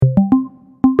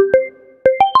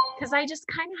because I just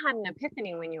kind of had an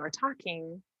epiphany when you were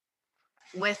talking.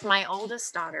 With my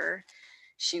oldest daughter,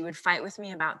 she would fight with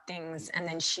me about things, and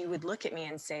then she would look at me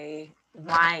and say,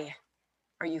 "Why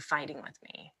are you fighting with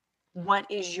me? What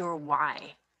is your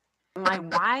why?" My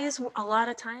whys a lot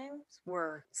of times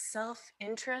were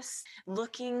self-interest,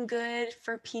 looking good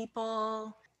for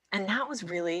people. And that was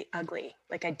really ugly.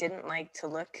 Like, I didn't like to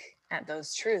look at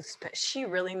those truths, but she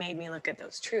really made me look at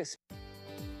those truths.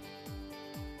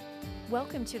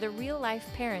 Welcome to the Real Life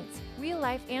Parents, Real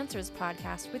Life Answers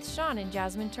podcast with Sean and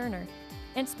Jasmine Turner,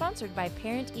 and sponsored by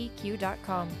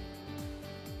ParentEQ.com.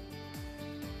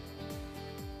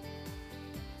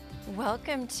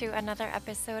 Welcome to another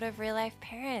episode of Real Life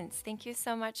Parents. Thank you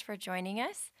so much for joining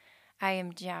us. I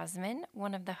am Jasmine,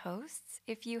 one of the hosts.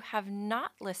 If you have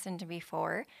not listened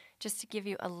before, just to give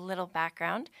you a little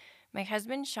background, my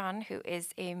husband Sean, who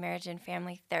is a marriage and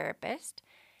family therapist,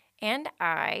 and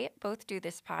I both do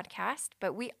this podcast,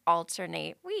 but we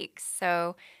alternate weeks.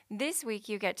 So this week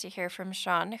you get to hear from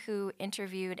Sean, who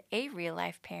interviewed a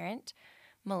real-life parent,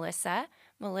 Melissa.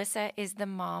 Melissa is the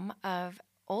mom of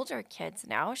older kids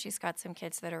now. She's got some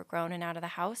kids that are grown and out of the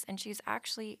house, and she's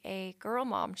actually a girl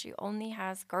mom. She only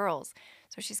has girls.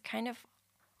 So she's kind of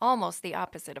almost the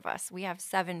opposite of us. We have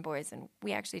 7 boys, and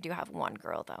we actually do have 1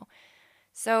 girl, though.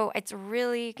 So it's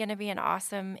really going to be an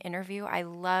awesome interview. I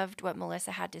loved what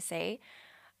Melissa had to say.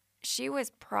 She was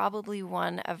probably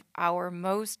one of our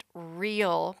most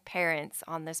real parents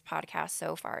on this podcast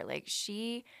so far. Like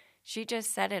she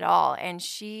just said it all, and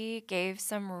she gave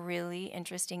some really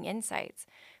interesting insights.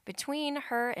 Between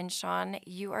her and Sean,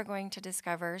 you are going to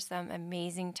discover some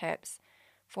amazing tips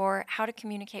for how to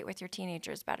communicate with your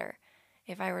teenagers better.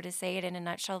 If I were to say it in a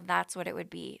nutshell, that's what it would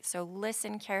be. So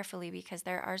listen carefully, because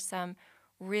there are some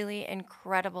really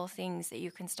incredible things that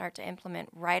you can start to implement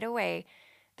right away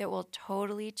that will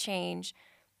totally change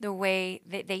the way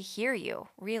that they hear you,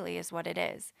 really is what it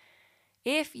is.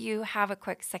 If you have a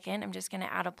quick second, I'm just going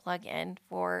to add a plug in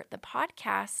for the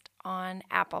podcast on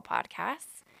Apple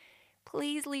Podcasts.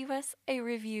 Please leave us a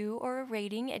review or a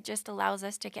rating. It just allows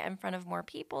us to get in front of more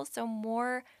people so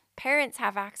more parents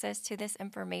have access to this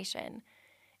information.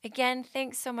 Again,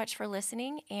 thanks so much for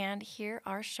listening, and here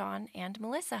are Sean and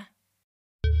Melissa.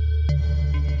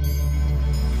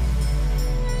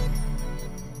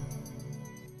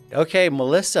 Okay,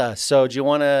 Melissa, so do you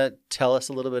want to tell us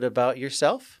a little bit about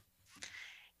yourself?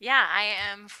 Yeah, I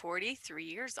am 43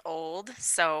 years old.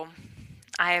 So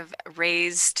I've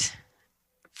raised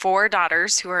 4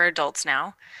 daughters who are adults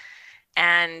now,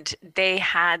 and they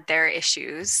had their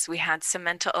issues. We had some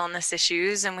mental illness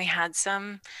issues, and we had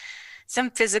some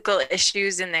physical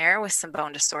issues in there with some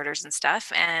bone disorders and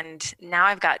stuff. And now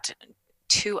I've got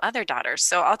 2 other daughters.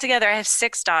 So altogether I have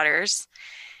 6 daughters,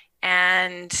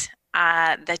 and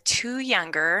the 2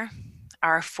 younger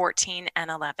are 14 and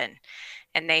 11,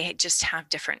 and they just have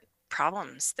different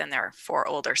problems than their 4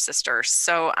 older sisters.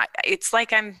 So it's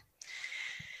like I'm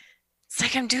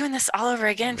doing this all over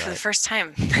again for the first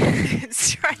time.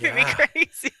 It's driving me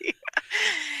crazy.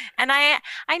 And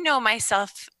I know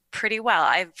myself pretty well.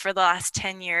 For the last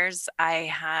 10 years, I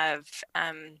have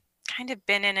kind of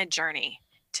been in a journey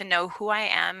to know who I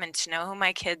am and to know who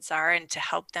my kids are and to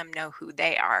help them know who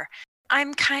they are.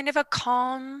 I'm kind of a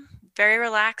calm, very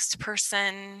relaxed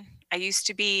person. I used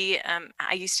to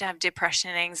have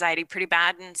depression and anxiety pretty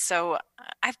bad. And so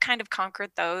I've kind of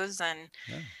conquered those. And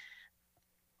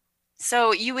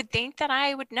so you would think that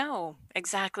I would know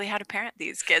exactly how to parent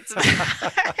these kids.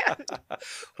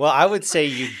 Well, I would say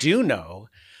you do know.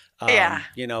 Yeah,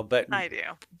 but I do.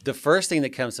 The first thing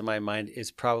that comes to my mind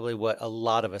is probably what a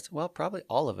lot of us, probably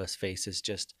all of us face, is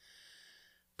just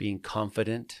being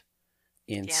confident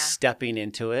in stepping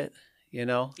into it,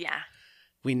 Yeah.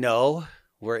 We know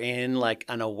we're in like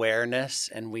an awareness,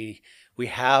 and we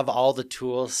have all the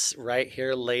tools right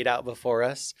here laid out before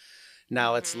us.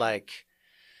 Now it's like,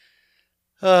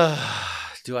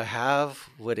 do I have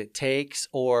what it takes?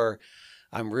 Or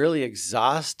I'm really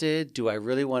exhausted. Do I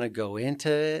really want to go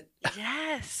into it?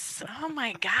 Yes. Oh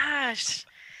my gosh.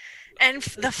 And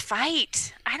the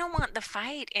fight. I don't want the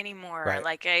fight anymore. Right.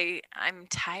 Like I'm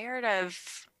tired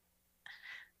of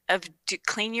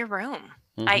clean your room.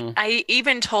 Mm-hmm. I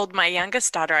even told my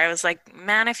youngest daughter, I was like,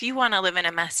 man, if you want to live in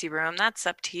a messy room, that's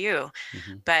up to you.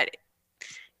 Mm-hmm. But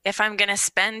if I'm going to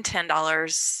spend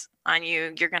 $10 on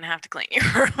you, you're going to have to clean your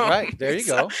room. Right. There you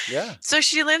go. Yeah. So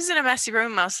she lives in a messy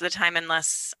room most of the time,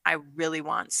 unless I really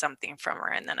want something from her.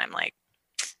 And then I'm like,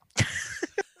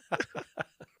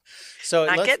 so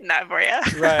not getting that for you.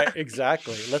 Right.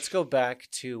 Exactly. Let's go back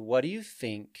to, what do you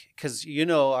think? Because,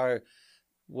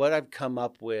 what I've come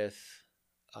up with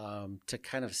to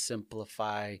kind of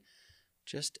simplify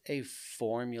just a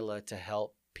formula to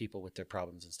help people with their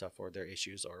problems and stuff, or their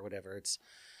issues or whatever. It's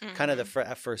kind of the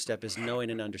first step is knowing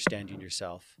and understanding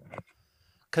yourself.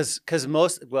 Because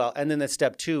and then the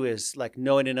step 2 is like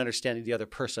knowing and understanding the other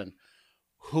person,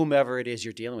 whomever it is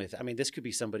you're dealing with. I mean, this could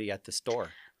be somebody at the store.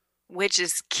 Which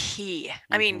is key.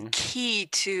 I mean, key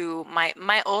to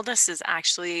my oldest is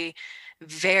actually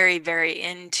very, very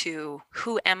into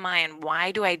who am I and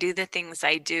why do I do the things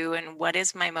I do and what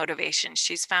is my motivation.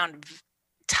 She's found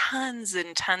tons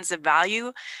and tons of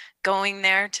value going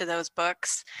there to those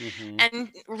books and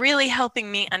really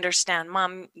helping me understand,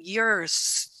 Mom, you're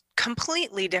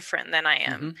completely different than I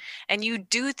am. And you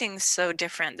do things so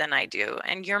different than I do.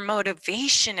 And your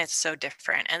motivation is so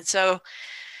different. And so,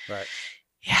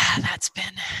 yeah,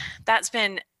 that's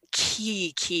been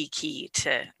key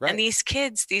to, and these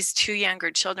kids, these 2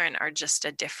 younger children are just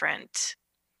a different,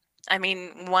 I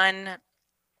mean, my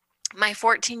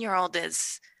 14-year-old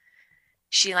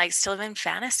she likes to live in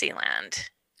fantasy land.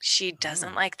 She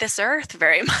doesn't like this earth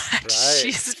very much.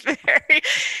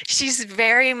 She's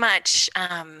very much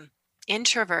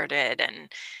introverted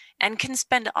and can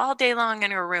spend all day long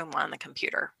in her room on the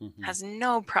computer. Has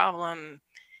no problem,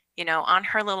 on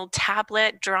her little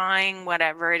tablet drawing,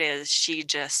 whatever it is. She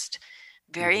just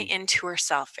very into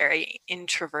herself, very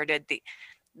introverted.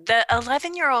 The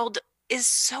 11-year-old is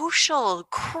social,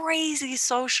 crazy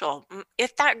social.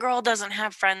 If that girl doesn't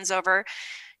have friends over,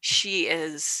 she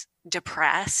is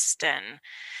depressed. And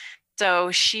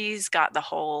so she's got the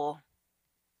whole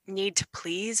need to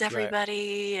please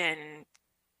everybody and,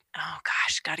 oh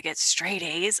gosh, got to get straight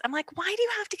A's. I'm like, why do you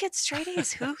have to get straight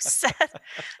A's? Who said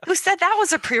that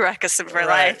was a prerequisite for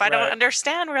life? I don't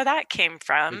understand where that came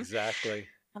from. Exactly.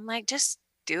 I'm like, just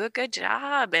do a good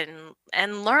job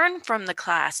and learn from the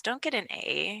class. Don't get an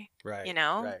A. Right.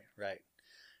 Right.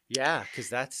 Yeah, because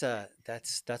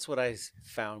that's what I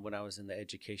found when I was in the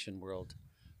education world.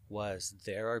 Was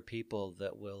there are people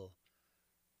that will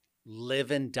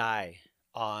live and die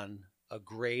on a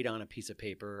grade on a piece of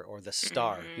paper or the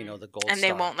star, the gold star. And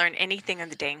they won't learn anything in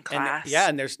the dang class.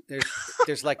 And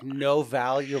there's like no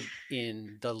value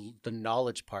in the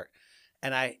knowledge part.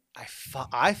 And I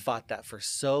fought that for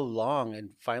so long.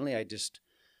 And finally I just,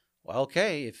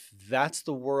 okay, if that's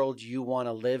the world you want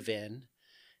to live in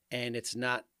and it's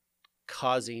not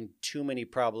causing too many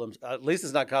problems, at least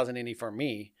it's not causing any for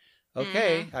me.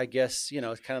 Okay. I guess,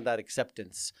 it's kind of that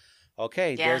acceptance.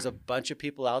 Okay. Yeah. There's a bunch of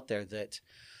people out there that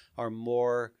are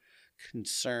more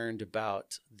concerned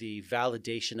about the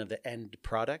validation of the end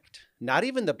product, not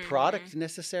even the product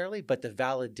necessarily, but the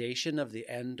validation of the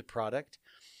end product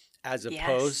as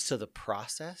opposed to the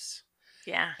process.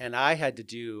 Yeah. And I had to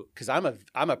do, because I'm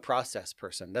a process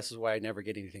person. This is why I never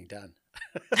get anything done.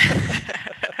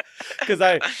 Because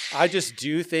I just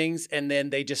do things and then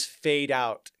they just fade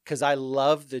out. Because I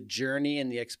love the journey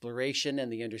and the exploration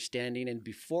and the understanding. And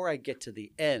before I get to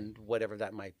the end, whatever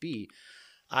that might be,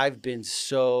 I've been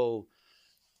so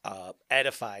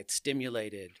edified,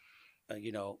 stimulated,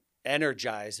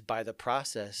 energized by the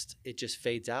process. It just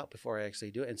fades out before I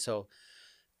actually do it. And so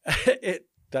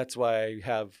that's why I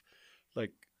have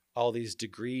like all these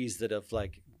degrees that have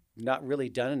like not really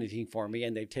done anything for me.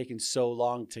 And they've taken so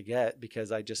long to get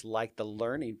because I just like the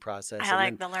learning process. I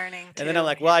like the learning too. And then I'm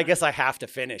like, well, I guess I have to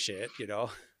finish it,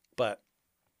 but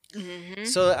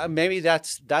so maybe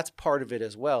that's part of it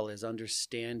as well, is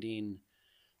understanding.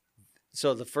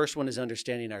 So the first one is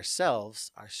understanding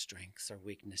ourselves, our strengths, our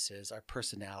weaknesses, our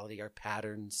personality, our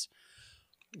patterns.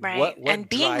 Right. What and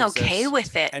being okay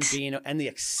with it. And the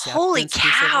acceptance. Holy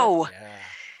cow. Yeah.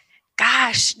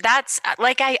 Gosh, that's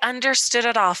like, I understood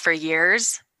it all for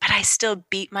years, but I still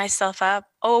beat myself up.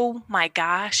 Oh my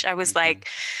gosh. I was like,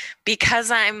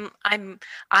 because I am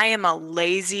a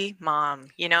lazy mom,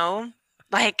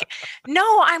 Like,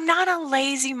 no, I'm not a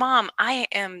lazy mom. I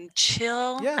am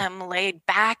chill. Yeah. I'm laid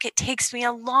back. It takes me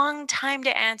a long time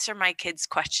to answer my kids'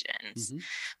 questions.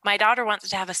 My daughter wants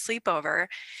to have a sleepover,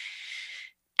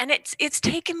 and it's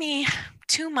taken me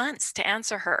 2 months to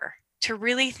answer her, to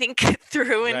really think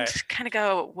through and kind of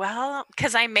go, well,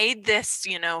 because I made this,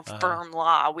 firm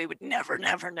law. We would never.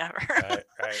 Right.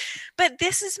 But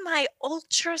this is my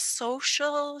ultra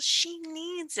social. She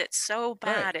needs it so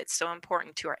bad. Right. It's so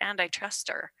important to her, and I trust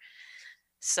her.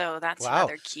 So that's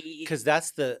another key. Because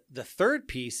that's the third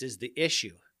piece is the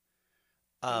issue.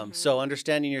 So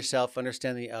understanding yourself,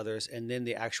 understanding the others, and then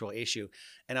the actual issue.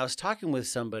 And I was talking with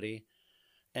somebody,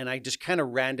 and I just kind of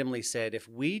randomly said, if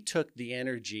we took the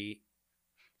energy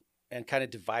and kind of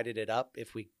divided it up,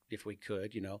 if we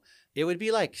could, it would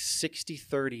be like 60,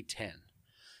 30, 10.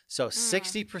 So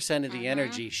 60% of the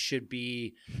energy should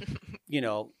be,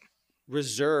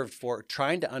 reserved for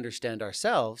trying to understand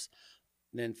ourselves,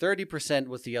 then 30%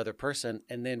 with the other person,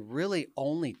 and then really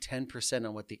only 10%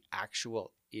 on what the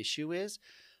actual issue is.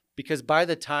 Because by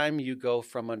the time you go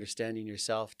from understanding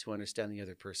yourself to understanding the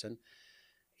other person,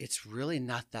 it's really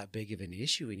not that big of an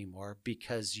issue anymore,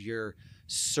 because you're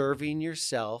serving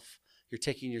yourself. You're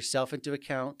taking yourself into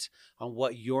account on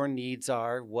what your needs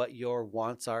are, what your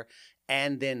wants are,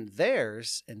 and then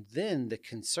theirs, and then the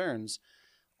concerns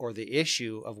or the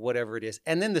issue of whatever it is,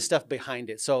 and then the stuff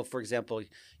behind it. So, for example,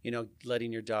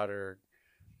 letting your daughter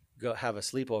go have a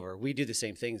sleepover. We do the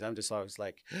same things. I'm just always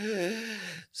like,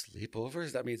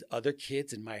 sleepovers? That means other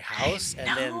kids in my house?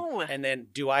 And then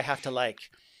do I have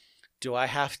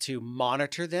to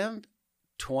monitor them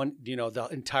the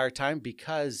entire time?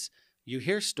 Because you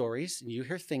hear stories and you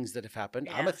hear things that have happened.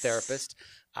 Yes. I'm a therapist.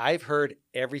 I've heard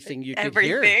everything you could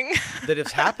hear that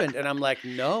has happened. And I'm like,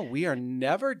 no, we are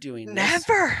never doing this.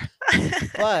 Never.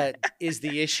 But is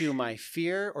the issue my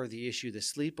fear or the issue the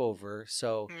sleepover?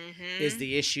 So is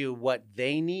the issue what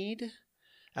they need,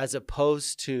 as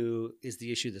opposed to is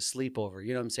the issue the sleepover?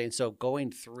 You know what I'm saying? So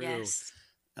going through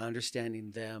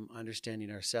understanding them,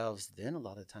 understanding ourselves, then a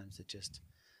lot of times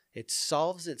it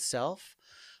solves itself.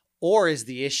 Or is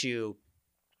the issue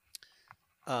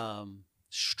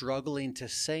struggling to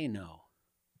say no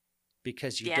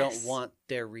because you don't want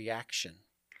their reaction?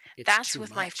 That's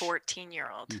with my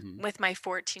 14-year-old. Mm-hmm. With my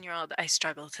 14-year-old, I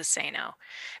struggle to say no,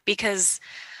 because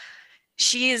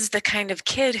she is the kind of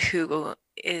kid who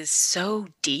is so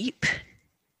deep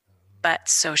but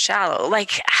so shallow.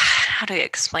 Like, how do I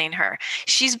explain her?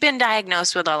 She's been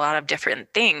diagnosed with a lot of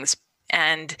different things,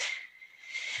 and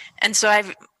so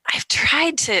I've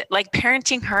tried to, like,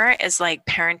 parenting her is like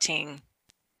parenting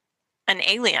an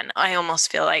alien, I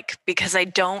almost feel like, because I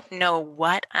don't know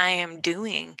what I am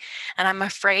doing. And I'm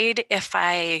afraid if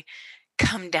I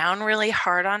come down really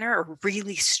hard on her or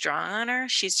really strong on her,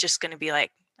 she's just going to be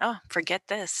like, oh, forget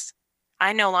this.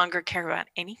 I no longer care about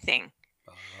anything.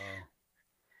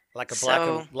 Like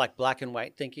black and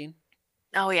white thinking?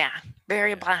 Oh, yeah.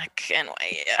 Very black and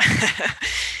white. Yeah.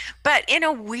 But in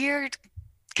a weird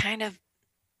kind of,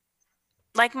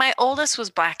 like, my oldest was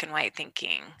black and white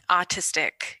thinking,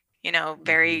 autistic,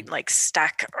 very like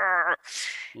stuck.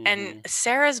 Mm-hmm. And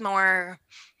Sarah's more,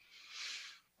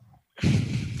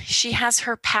 she has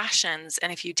her passions.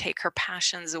 And if you take her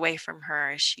passions away from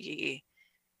her, she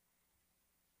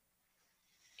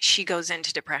goes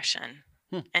into depression.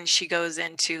 And she goes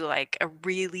into like a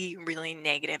really, really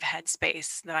negative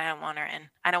headspace that I don't want her in.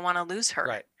 I don't want to lose her.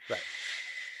 Right.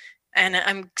 And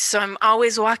I'm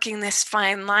always walking this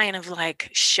fine line of like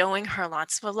showing her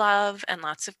lots of love and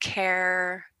lots of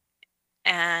care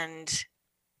and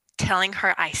telling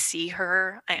her I see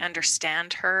her, I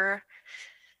understand her.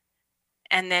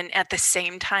 And then at the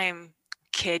same time,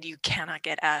 kid, you cannot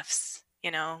get Fs,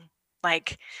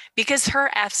 like, because her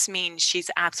Fs mean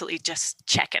she's absolutely just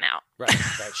checking out. Right.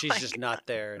 She's like, just not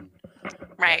there. And,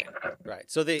 right.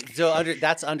 So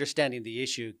that's understanding the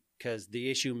issue, because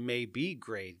the issue may be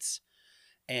grades,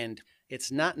 and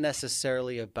it's not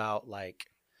necessarily about like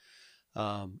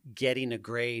getting a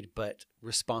grade, but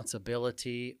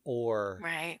responsibility, or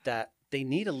that they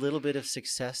need a little bit of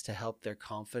success to help their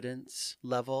confidence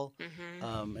level.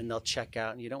 Mm-hmm. And they'll check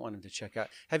out, and you don't want them to check out.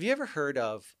 Have you ever heard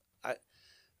of,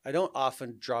 I don't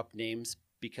often drop names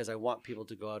because I want people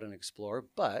to go out and explore,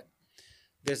 but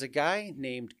there's a guy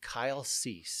named Kyle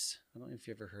Cease. I don't know if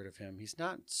you ever heard of him. He's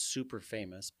not super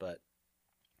famous, but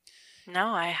no,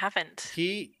 I haven't.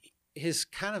 His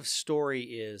kind of story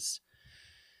is,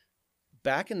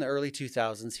 back in the early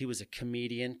 2000s, he was a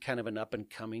comedian, kind of an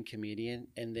up-and-coming comedian,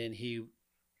 and then he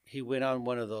went on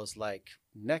one of those like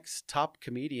next top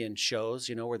comedian shows,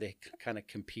 where they kind of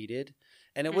competed,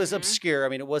 and it was obscure. I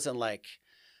mean, it wasn't like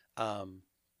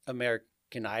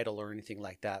American Idol or anything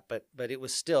like that, but it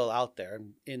was still out there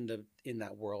in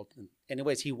that world. And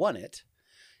anyways, he won it,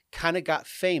 kind of got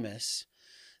famous.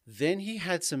 Then he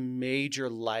had some major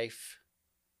life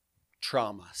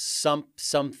trauma,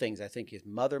 some things. I think his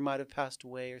mother might have passed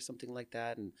away or something like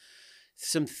that, and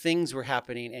some things were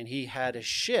happening, and he had a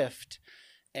shift,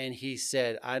 and he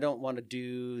said, I don't want to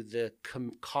do the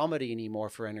comedy anymore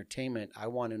for entertainment. I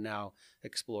want to now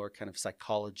explore kind of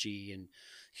psychology and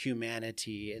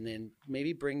humanity, and then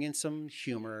maybe bring in some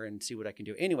humor and see what I can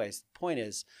do. Anyways, the point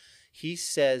is, he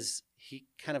says he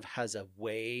kind of has a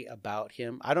way about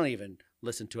him. I don't even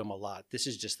listen to him a lot. This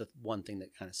is just the one thing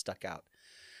that kind of stuck out,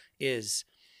 is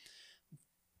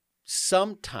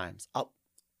sometimes,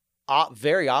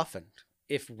 very often,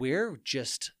 if we're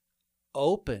just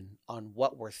open on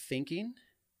what we're thinking,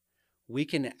 we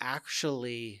can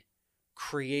actually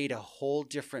create a whole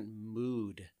different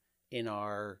mood in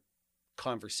our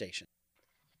conversation.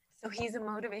 So he's a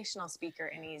motivational speaker,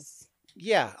 and he's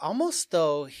almost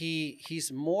though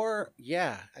he's more,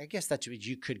 I guess that's what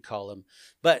you could call him.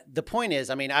 But the point is,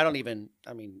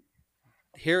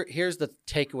 here's the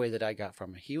takeaway that I got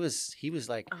from him. He was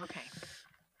like, okay,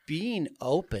 being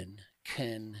open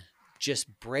can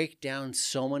just break down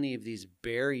so many of these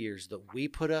barriers that we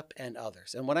put up and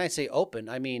others. And when I say open,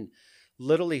 I mean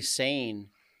literally saying,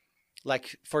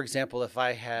 like, for example, if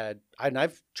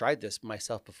I've tried this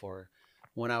myself before,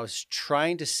 when I was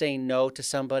trying to say no to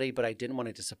somebody, but I didn't want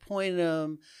to disappoint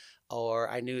them, or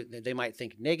I knew that they might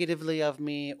think negatively of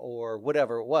me, or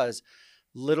whatever it was,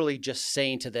 literally just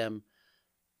saying to them,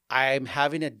 I'm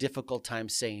having a difficult time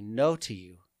saying no to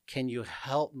you. Can you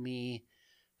help me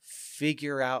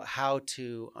figure out how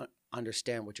to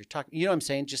understand what you're talking? You know what I'm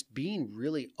saying? Just being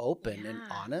really open and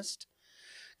honest.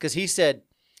 Because he said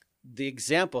the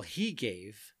example he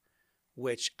gave,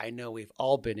 which I know we've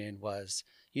all been in, was,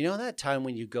 you know, that time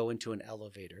when you go into an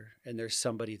elevator and there's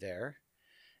somebody there.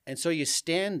 And so you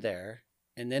stand there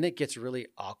and then it gets really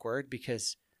awkward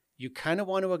because you kind of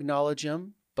want to acknowledge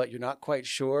them, but you're not quite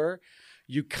sure.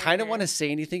 You kind of want to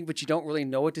say anything, but you don't really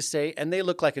know what to say. And they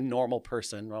look like a normal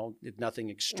person. Well, nothing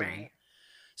extreme. Right.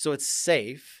 So it's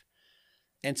safe.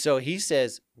 And so he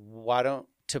says,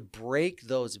 to break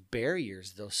those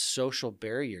barriers, those social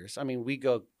barriers. I mean, we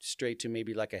go straight to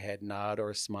maybe like a head nod or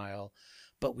a smile,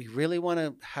 but we really want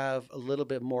to have a little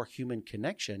bit more human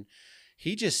connection.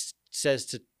 He just says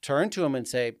to turn to him and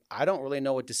say, I don't really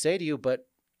know what to say to you, but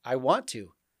I want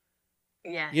to.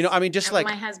 Yes. You know, I mean, just like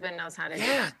my husband knows how to do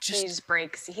it. He just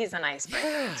breaks. He's an icebreaker.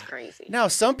 Yeah. It's crazy. Now,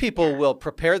 some people will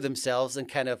prepare themselves and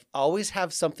kind of always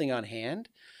have something on hand.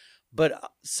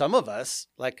 But some of us,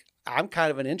 like, I'm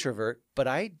kind of an introvert, but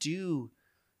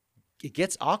it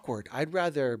gets awkward. I'd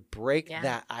rather break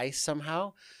that ice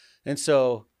somehow. And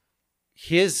so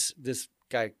this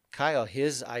guy, Kyle,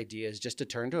 his idea is just to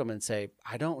turn to him and say,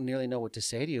 I don't nearly know what to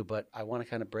say to you, but I want to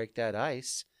kind of break that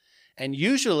ice. And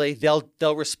usually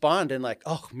they'll respond and like,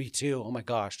 oh, me too. Oh my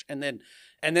gosh. And then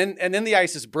the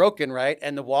ice is broken, right?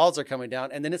 And the walls are coming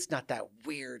down. And then it's not that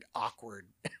weird, awkward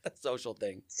social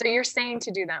thing. So you're saying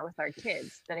to do that with our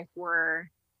kids, that if we're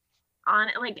on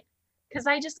it, like, because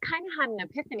I just kind of had an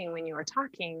epiphany when you were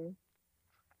talking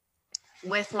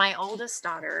with my oldest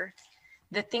daughter.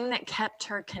 The thing that kept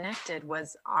her connected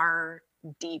was our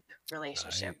deep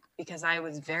relationship, because I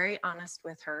was very honest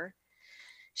with her.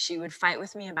 She would fight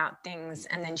with me about things,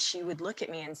 and then she would look at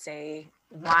me and say,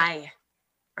 why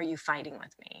are you fighting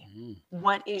with me? Mm-hmm.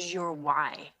 What is your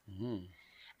why? Mm-hmm.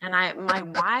 And my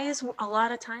whys a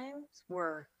lot of times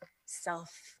were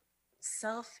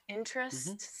self-interest,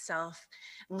 mm-hmm. self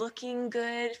looking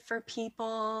good for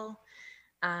people.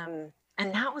 And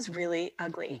that was really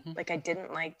ugly. Mm-hmm. Like, I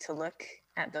didn't like to look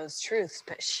at those truths,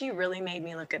 but she really made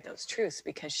me look at those truths,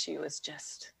 because she's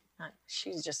just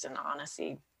an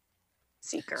honesty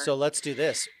seeker. So let's do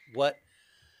this. What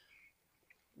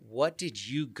did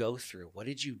you go through? What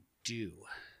did you do?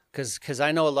 Because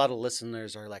I know a lot of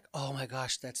listeners are like, oh my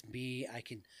gosh, that's me.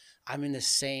 I'm in the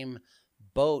same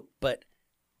boat, but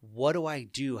what do I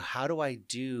do? How do I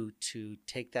do to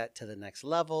take that to the next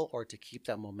level or to keep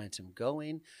that momentum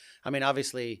going? I mean,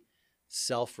 obviously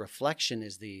self-reflection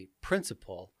is the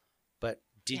principle, but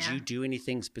did you do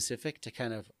anything specific to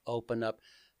kind of open up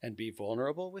and be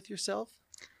vulnerable with yourself?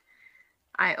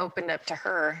 I opened up to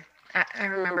her. I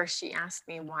remember she asked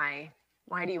me, why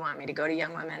do you want me to go to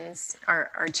Young Women's?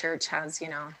 Our church has,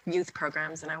 youth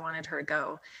programs, and I wanted her to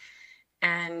go.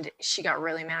 And she got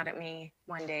really mad at me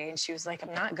one day, and she was like,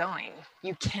 I'm not going.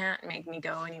 You can't make me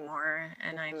go anymore.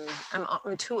 And I'm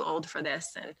too old for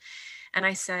this. And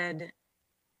I said,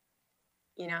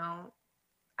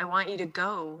 I want you to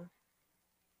go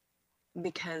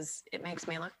because it makes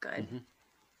me look good. Mm-hmm.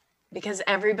 Because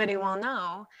everybody will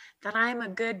know that I'm a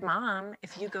good mom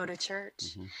if you go to church.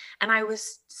 Mm-hmm. And I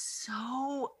was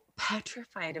so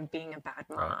petrified of being a bad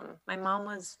mom. Right.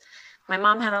 My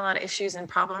mom had a lot of issues and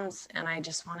problems, and I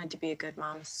just wanted to be a good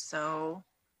mom so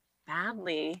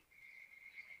badly.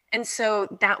 And so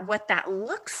what that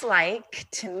looks like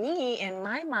to me in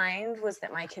my mind was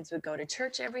that my kids would go to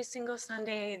church every single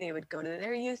Sunday. They would go to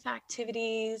their youth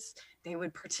activities. They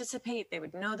would participate. They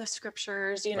would know the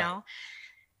scriptures, you know.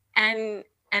 And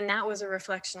that was a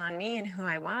reflection on me and who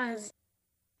I was.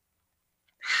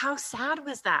 How sad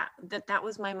was that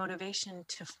was my motivation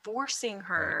to forcing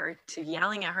her, to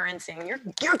yelling at her and saying, you're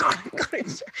going to go to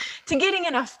church, to getting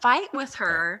in a fight with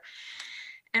her.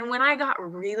 And when I got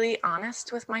really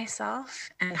honest with myself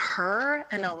and her,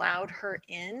 and allowed her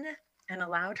in and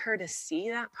allowed her to see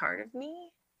that part of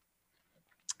me,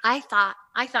 I thought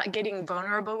getting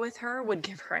vulnerable with her would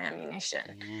give her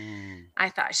ammunition. I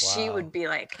thought she would be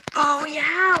like, oh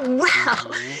yeah,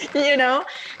 well,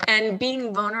 and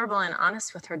being vulnerable and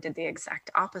honest with her did the exact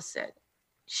opposite.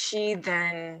 She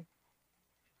then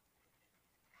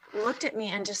looked at me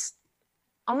and just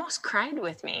almost cried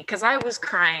with me, because I was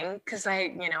crying, because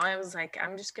I was like,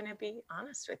 I'm just going to be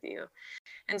honest with you.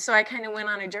 And so I kind of went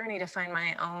on a journey to find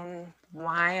my own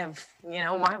why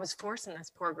I was forcing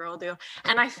this poor girl to,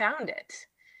 and I found it.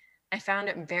 I found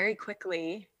it very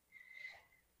quickly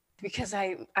because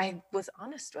I was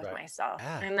honest with myself.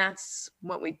 And that's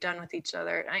what we've done with each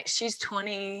other. She's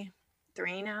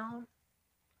 23 now,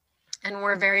 and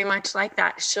we're very much like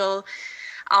that.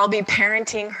 I'll be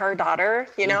parenting her daughter,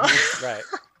 Right.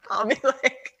 I'll be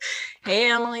like,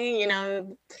 hey, Emily,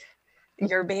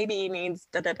 your baby needs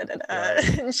da da da da da.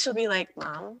 Right. And she'll be like,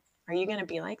 Mom, are you going to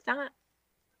be like that?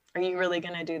 Are you really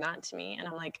going to do that to me? And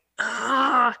I'm like,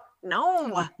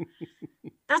 no.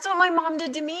 That's what my mom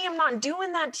did to me. I'm not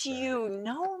doing that to you.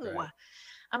 No. Right.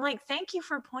 I'm like, thank you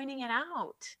for pointing it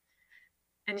out.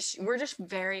 And we're just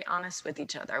very honest with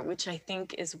each other, which I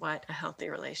think is what a healthy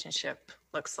relationship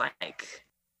looks like.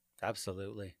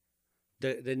 Absolutely.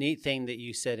 The neat thing that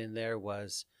you said in there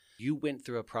was you went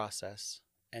through a process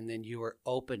and then you were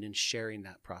open in sharing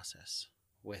that process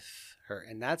with her.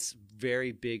 And that's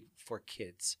very big for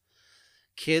kids.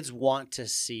 Kids want to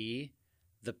see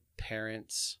the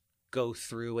parents go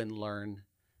through and learn,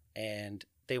 and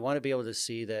they want to be able to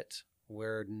see that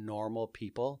we're normal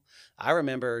people. I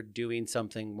remember doing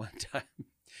something one time,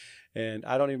 and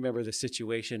I don't even remember the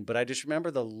situation, but I just remember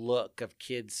the look of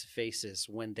kids' faces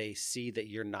when they see that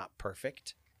you're not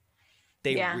perfect.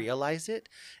 They realize it,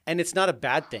 and it's not a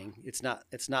bad thing. It's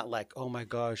not like, oh my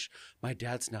gosh, my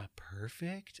dad's not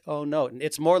perfect. Oh no,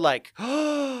 it's more like,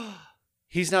 oh,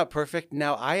 he's not perfect.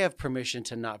 Now I have permission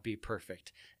to not be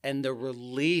perfect. And the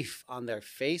relief on their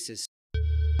faces.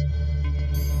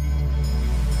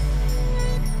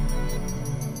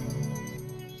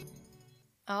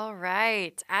 All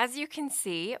right. As you can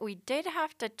see, we did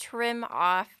have to trim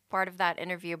off part of that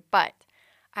interview, but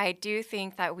I do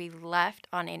think that we left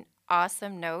on an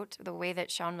awesome note. The way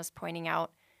that Sean was pointing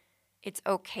out, it's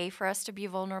okay for us to be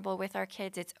vulnerable with our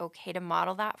kids. It's okay to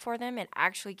model that for them. It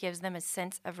actually gives them a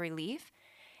sense of relief.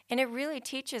 And it really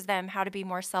teaches them how to be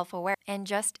more self-aware and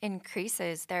just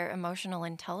increases their emotional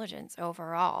intelligence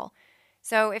overall.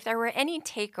 So if there were any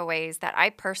takeaways that I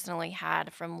personally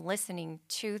had from listening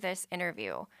to this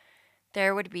interview,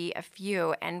 there would be a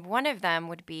few. And one of them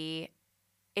would be,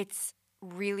 it's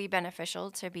really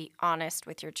beneficial to be honest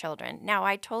with your children. Now,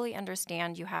 I totally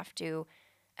understand you have to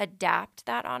adapt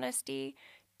that honesty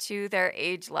to their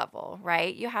age level,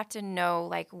 right? You have to know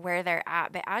like where they're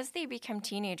at. But as they become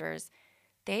teenagers,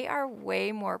 they are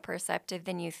way more perceptive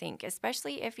than you think,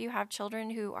 especially if you have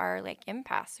children who are like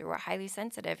empaths, who are highly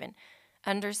sensitive and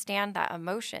understand that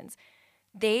emotions.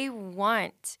 They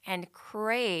want and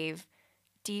crave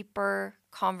deeper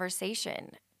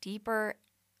conversation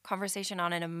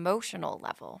on an emotional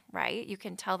level, right? You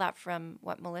can tell that from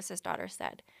what Melissa's daughter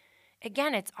said.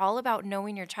 Again, it's all about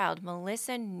knowing your child.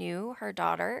 Melissa knew her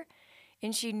daughter,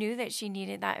 and she knew that she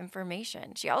needed that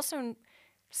information. She also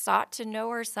sought to know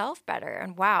herself better.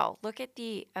 And wow, look at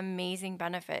the amazing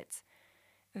benefits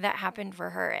that happened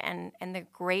for her and the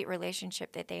great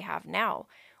relationship that they have now,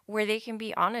 where they can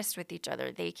be honest with each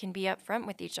other. They can be upfront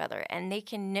with each other, and they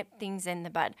can nip things in the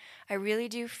bud. I really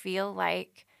do feel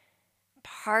like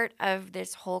part of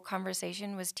this whole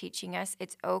conversation was teaching us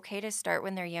it's okay to start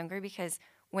when they're younger, because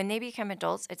when they become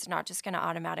adults, it's not just going to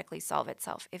automatically solve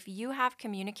itself. If you have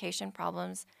communication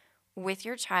problems with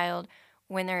your child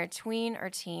when they're a tween or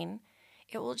teen,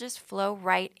 it will just flow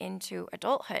right into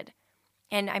adulthood.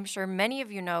 And I'm sure many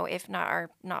of you know, if not are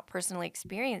not personally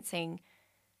experiencing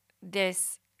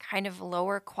this kind of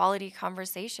lower quality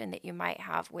conversation that you might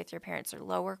have with your parents, or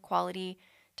lower quality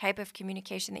type of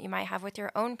communication that you might have with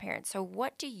your own parents. So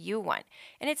what do you want?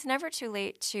 And it's never too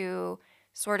late to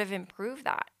sort of improve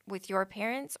that with your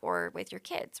parents or with your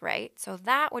kids, right? So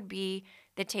that would be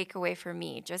the takeaway for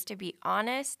me, just to be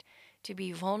honest, to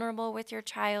be vulnerable with your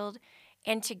child,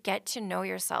 and to get to know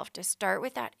yourself, to start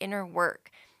with that inner work.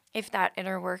 If that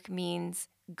inner work means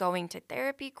going to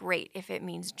therapy, great. If it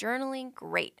means journaling,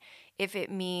 great. If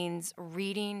it means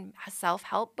reading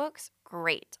self-help books,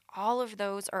 great. All of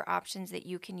those are options that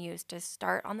you can use to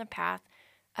start on the path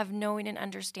of knowing and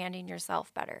understanding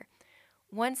yourself better.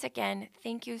 Once again,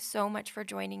 thank you so much for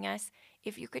joining us.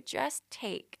 If you could just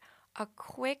take a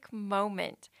quick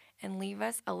moment and leave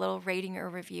us a little rating or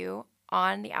review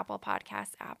on the Apple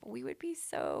Podcast app, we would be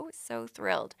so, so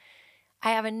thrilled.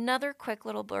 I have another quick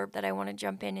little blurb that I want to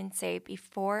jump in and say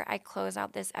before I close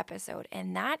out this episode,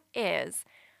 and that is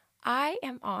I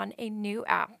am on a new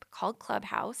app called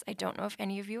Clubhouse. I don't know if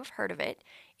any of you have heard of it.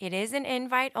 It is an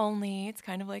invite only. It's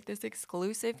kind of like this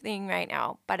exclusive thing right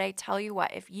now. But I tell you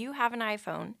what, if you have an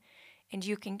iPhone and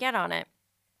you can get on it,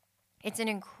 it's an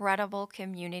incredible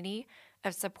community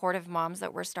of supportive moms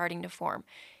that we're starting to form.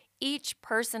 Each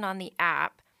person on the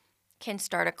app can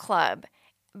start a club.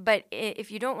 But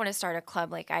if you don't want to start a club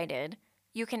like I did,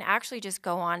 you can actually just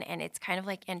go on and it's kind of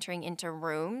like entering into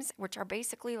rooms, which are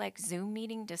basically like Zoom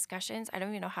meeting discussions. I don't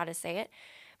even know how to say it,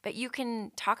 but you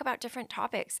can talk about different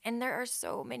topics. And there are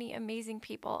so many amazing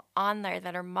people on there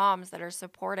that are moms that are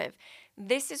supportive.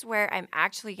 This is where I'm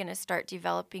actually going to start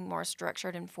developing more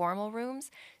structured and formal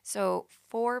rooms. So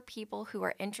for people who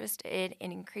are interested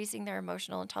in increasing their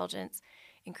emotional intelligence,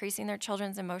 increasing their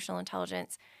children's emotional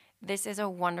intelligence, this is a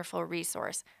wonderful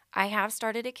resource. I have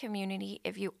started a community.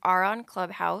 If you are on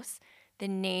Clubhouse, the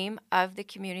name of the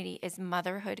community is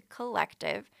Motherhood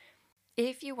Collective.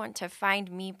 If you want to find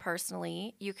me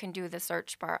personally, you can do the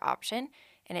search bar option,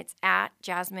 and it's at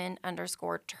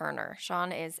Jasmine_Turner.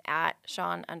 Sean is at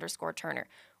Sean_Turner.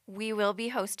 We will be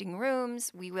hosting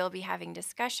rooms. We will be having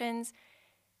discussions.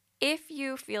 If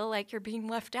you feel like you're being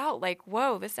left out, like,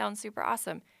 whoa, this sounds super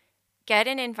awesome, get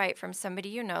an invite from somebody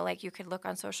you know, like you could look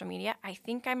on social media. I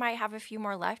think I might have a few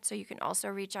more left, so you can also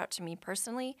reach out to me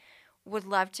personally. Would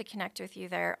love to connect with you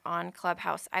there on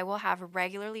Clubhouse. I will have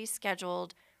regularly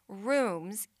scheduled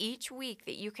rooms each week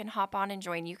that you can hop on and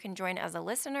join. You can join as a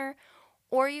listener,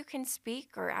 or you can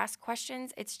speak or ask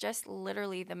questions. It's just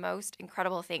literally the most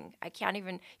incredible thing.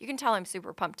 You can tell I'm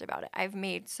super pumped about it. I've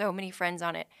made so many friends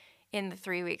on it in the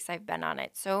 3 weeks I've been on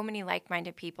it. So many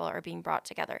like-minded people are being brought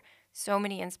together. So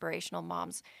many inspirational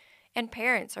moms and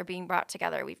parents are being brought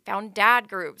together. We've found dad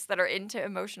groups that are into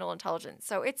emotional intelligence.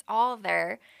 So it's all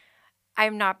there.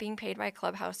 I'm not being paid by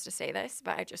Clubhouse to say this,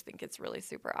 but I just think it's really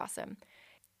super awesome.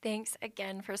 Thanks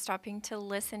again for stopping to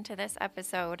listen to this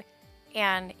episode.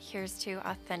 And here's to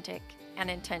authentic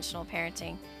and intentional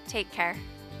parenting. Take care.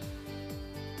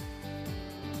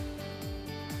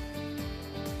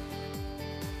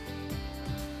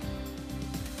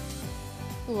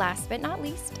 Last but not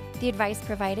least, the advice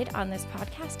provided on this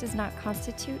podcast does not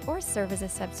constitute or serve as a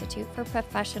substitute for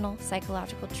professional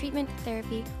psychological treatment,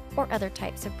 therapy, or other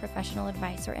types of professional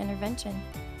advice or intervention.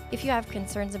 If you have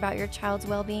concerns about your child's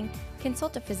well-being,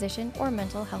 consult a physician or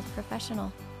mental health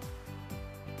professional.